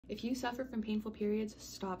If you suffer from painful periods,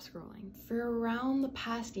 stop scrolling. For around the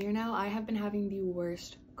past year now, I have been having the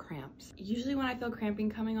worst cramps. Usually when I feel cramping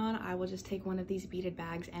coming on, I will just take one of these beaded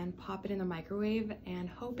bags and pop it in the microwave and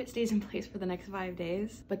hope it stays in place for the next 5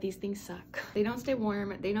 days. But these things suck. They don't stay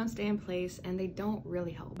warm, they don't stay in place, and they don't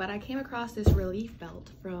really help. But I came across this relief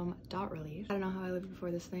belt from Dot Relief. I don't know how I lived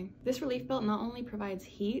before this thing. This relief belt not only provides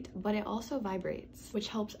heat, but it also vibrates, which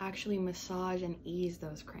helps actually massage and ease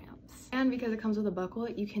those cramps. And because it comes with a buckle,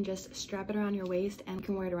 you can just strap it around your waist and you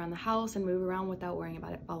can wear it around the house and move around without worrying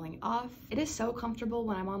about it falling off. It is so comfortable.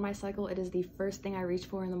 When I'm on my cycle, it is the first thing I reach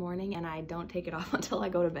for in the morning, and I don't take it off until I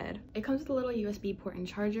go to bed. It comes with a little USB port and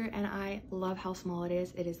charger, and I love how small it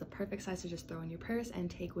is. It is the perfect size to just throw in your purse and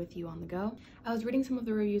take with you on the go. I was reading some of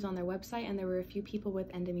the reviews on their website, and there were a few people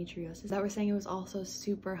with endometriosis that were saying it was also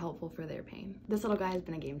super helpful for their pain. This little guy has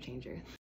been a game changer.